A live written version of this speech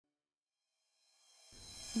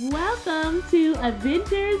Welcome to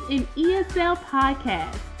Adventures in ESL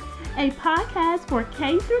Podcast, a podcast for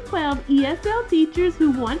K through 12 ESL teachers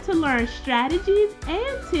who want to learn strategies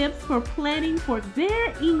and tips for planning for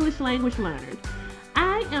their English language learners.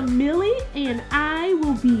 I am Millie, and I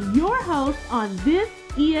will be your host on this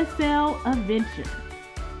ESL adventure.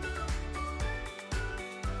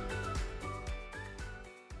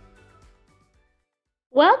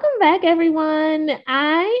 Welcome back, everyone.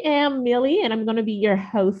 I am Millie, and I'm going to be your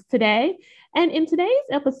host today. And in today's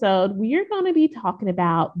episode, we are going to be talking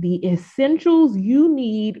about the essentials you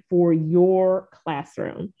need for your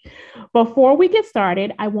classroom. Before we get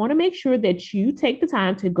started, I want to make sure that you take the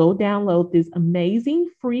time to go download this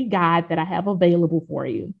amazing free guide that I have available for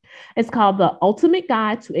you. It's called The Ultimate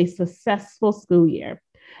Guide to a Successful School Year.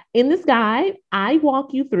 In this guide, I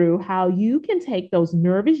walk you through how you can take those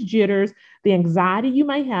nervous jitters, the anxiety you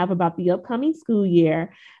might have about the upcoming school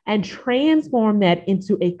year, and transform that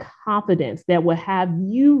into a confidence that will have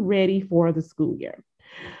you ready for the school year.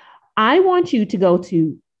 I want you to go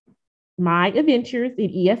to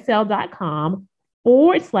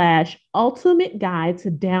myadventuresinESL.com/ultimate guide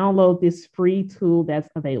to download this free tool that's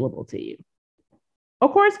available to you.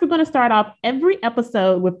 Of course, we're going to start off every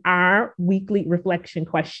episode with our weekly reflection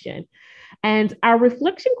question. And our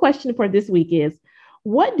reflection question for this week is,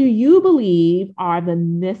 what do you believe are the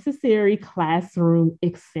necessary classroom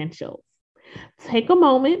essentials? Take a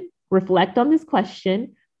moment, reflect on this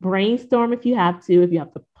question, brainstorm if you have to. If you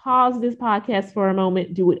have to pause this podcast for a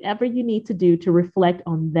moment, do whatever you need to do to reflect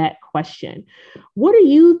on that question. What do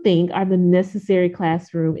you think are the necessary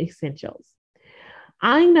classroom essentials?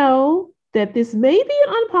 I know that this may be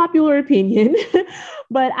an unpopular opinion,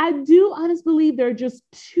 but I do honestly believe there are just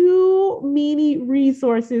too many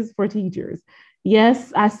resources for teachers.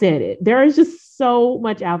 Yes, I said it. There is just so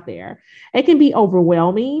much out there. It can be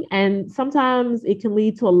overwhelming, and sometimes it can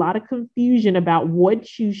lead to a lot of confusion about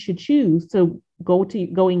what you should choose to go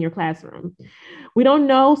in your classroom. We don't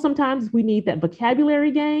know. Sometimes we need that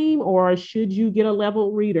vocabulary game, or should you get a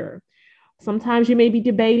level reader? Sometimes you may be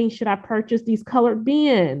debating, should I purchase these colored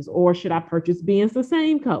bins or should I purchase bins the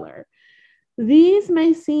same color? These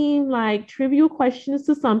may seem like trivial questions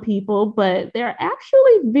to some people, but they're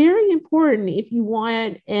actually very important if you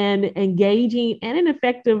want an engaging and an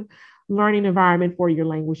effective learning environment for your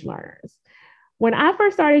language learners. When I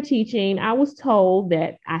first started teaching, I was told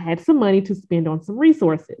that I had some money to spend on some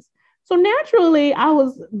resources. So naturally, I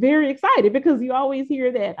was very excited because you always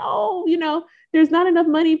hear that, there's not enough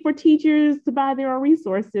money for teachers to buy their own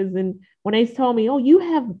resources. And when they told me, you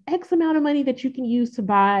have X amount of money that you can use to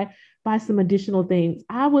buy some additional things,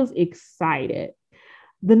 I was excited.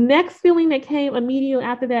 The next feeling that came immediately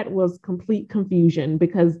after that was complete confusion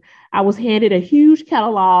because I was handed a huge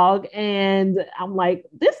catalog and I'm like,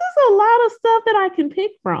 this is a lot of stuff that I can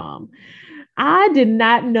pick from. I did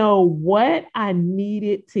not know what I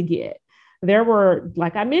needed to get. There were,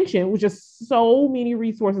 like I mentioned, was just so many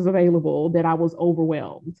resources available that I was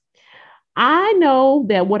overwhelmed. I know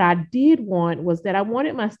that what I did want was that I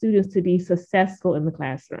wanted my students to be successful in the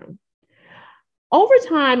classroom. Over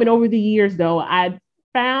time and over the years, though, I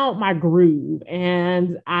found my groove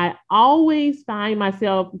and I always find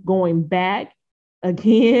myself going back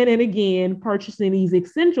again and again, purchasing these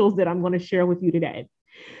essentials that I'm going to share with you today.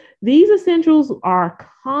 These essentials are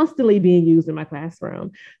constantly being used in my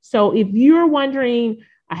classroom. So if you're wondering,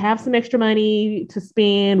 I have some extra money to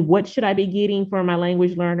spend, what should I be getting for my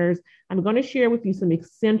language learners? I'm going to share with you some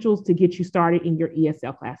essentials to get you started in your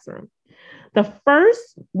ESL classroom. The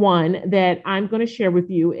first one that I'm going to share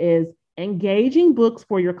with you is engaging books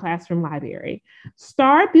for your classroom library.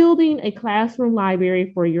 Start building a classroom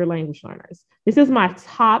library for your language learners. This is my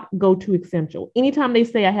top go-to essential. Anytime they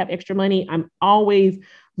say I have extra money, I'm always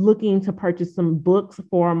looking to purchase some books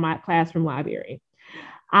for my classroom library.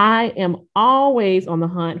 I am always on the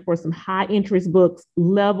hunt for some high interest books,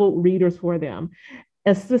 level readers for them,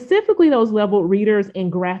 specifically those level readers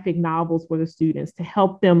and graphic novels for the students to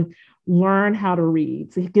help them learn how to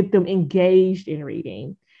read, to get them engaged in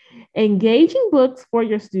reading. Engaging books for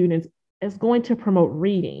your students is going to promote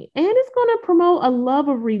reading and it's going to promote a love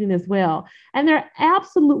of reading as well. And they're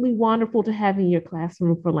absolutely wonderful to have in your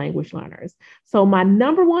classroom for language learners. So my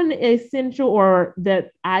number one essential or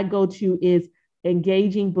that I go to is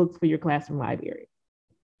engaging books for your classroom library.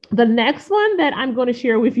 The next one that I'm going to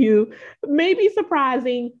share with you may be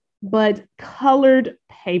surprising, but colored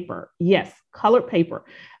paper. Yes, colored paper.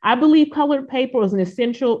 I believe colored paper is an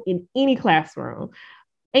essential in any classroom.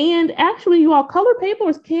 And actually, you all, color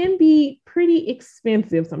papers can be pretty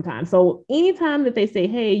expensive sometimes. So anytime that they say,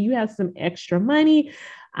 hey, you have some extra money,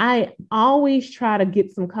 I always try to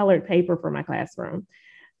get some colored paper for my classroom.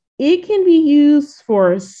 It can be used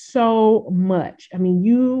for so much. I mean,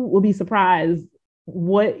 you will be surprised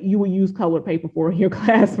what you will use colored paper for in your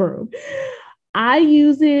classroom. I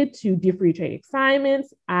use it to differentiate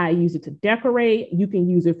assignments. I use it to decorate. You can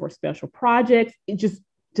use it for special projects. It's just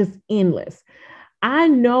endless. I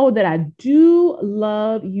know that I do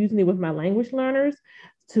love using it with my language learners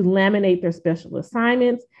to laminate their special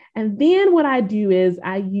assignments. And then what I do is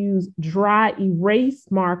I use dry erase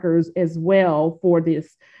markers as well for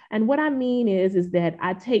this. And what I mean is that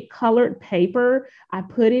I take colored paper, I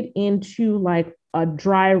put it into like a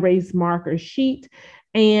dry erase marker sheet,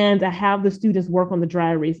 and I have the students work on the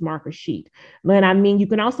dry erase marker sheet. Then I mean, you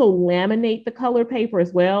can also laminate the color paper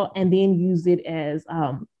as well, and then use it as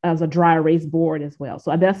a dry erase board as well.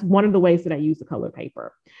 So that's one of the ways that I use the color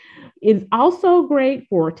paper. It's also great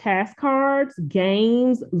for task cards,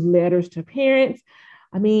 games, letters to parents.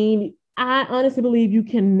 I mean, I honestly believe you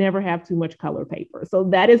can never have too much color paper. So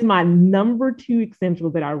that is my number 2 essential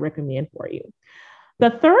that I recommend for you. The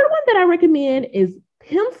third one that I recommend is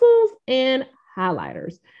pencils and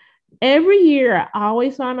highlighters. Every year, I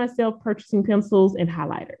always find myself purchasing pencils and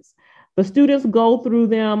highlighters. The students go through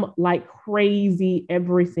them like crazy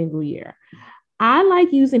every single year. I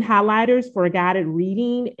like using highlighters for guided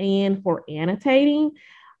reading and for annotating.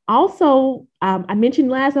 Also, I mentioned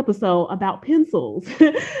last episode about pencils,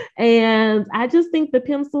 and I just think the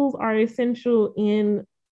pencils are essential in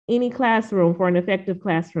any classroom for an effective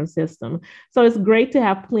classroom system. So it's great to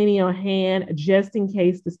have plenty on hand just in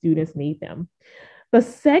case the students need them. The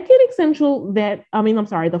fourth essential that I'm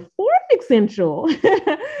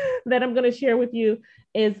going to share with you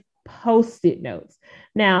is Post-it notes.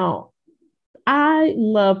 Now, I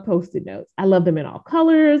love Post-it notes. I love them in all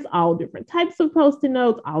colors, all different types of Post-it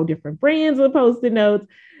notes, all different brands of Post-it notes.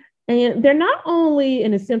 And they're not only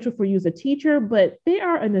an essential for you as a teacher, but they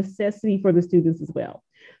are a necessity for the students as well.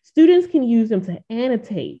 Students can use them to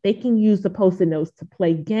annotate. They can use the Post-it notes to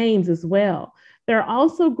play games as well. They're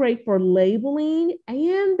also great for labeling,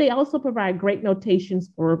 and they also provide great notations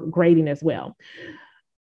for grading as well.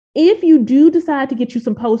 If you do decide to get you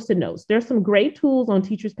some Post-it notes, there's some great tools on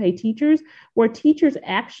Teachers Pay Teachers where teachers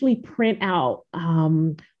actually print out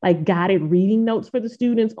like guided reading notes for the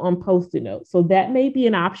students on Post-it notes. So that may be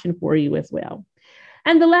an option for you as well.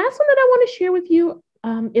 And the last one that I want to share with you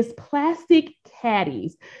is plastic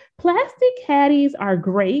caddies. Plastic caddies are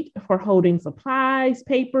great for holding supplies,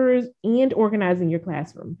 papers, and organizing your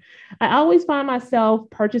classroom. I always find myself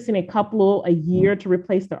purchasing a couple a year to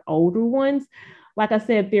replace the older ones. Like I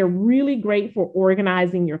said, they're really great for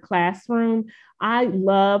organizing your classroom. I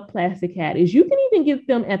love plastic caddies. You can even get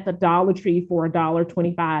them at the Dollar Tree for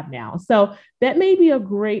 $1.25 now. So that may be a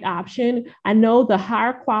great option. I know the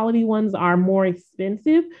higher quality ones are more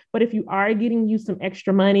expensive, but if you are getting you some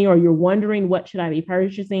extra money or you're wondering what should I be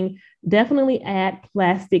purchasing, definitely add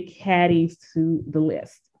plastic caddies to the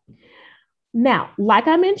list. Now, like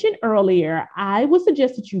I mentioned earlier, I would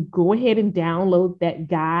suggest that you go ahead and download that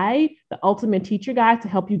guide, the Ultimate Teacher Guide, to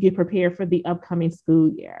help you get prepared for the upcoming school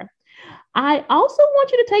year. I also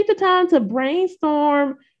want you to take the time to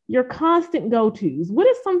brainstorm your constant go-tos. What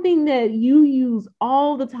is something that you use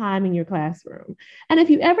all the time in your classroom? And if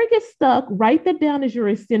you ever get stuck, write that down as your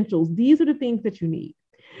essentials. These are the things that you need.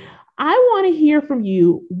 I want to hear from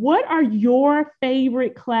you. What are your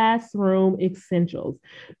favorite classroom essentials?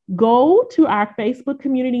 Go to our Facebook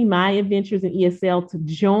community, My Adventures in ESL, to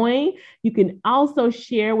join. You can also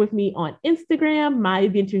share with me on Instagram, My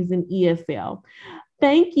Adventures in ESL.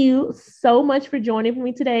 Thank you so much for joining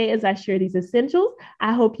me today as I share these essentials.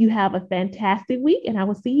 I hope you have a fantastic week, and I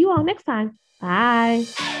will see you all next time. Bye.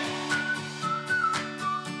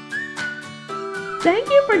 Thank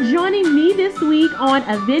you for joining me this week on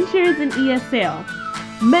Adventures in ESL.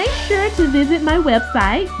 Make sure to visit my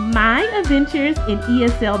website,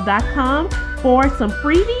 myadventuresinesl.com, for some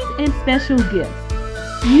freebies and special gifts.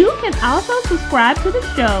 You can also subscribe to the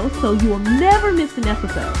show so you will never miss an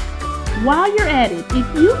episode. While you're at it,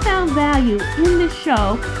 if you found value in this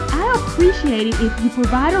show, I appreciate it if you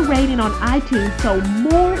provide a rating on iTunes so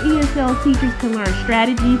more ESL teachers can learn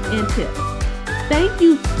strategies and tips. Thank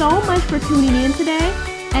you so much for tuning in today,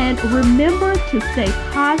 and remember to stay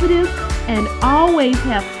positive and always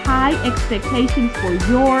have high expectations for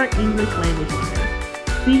your English language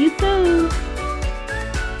learners. See you soon.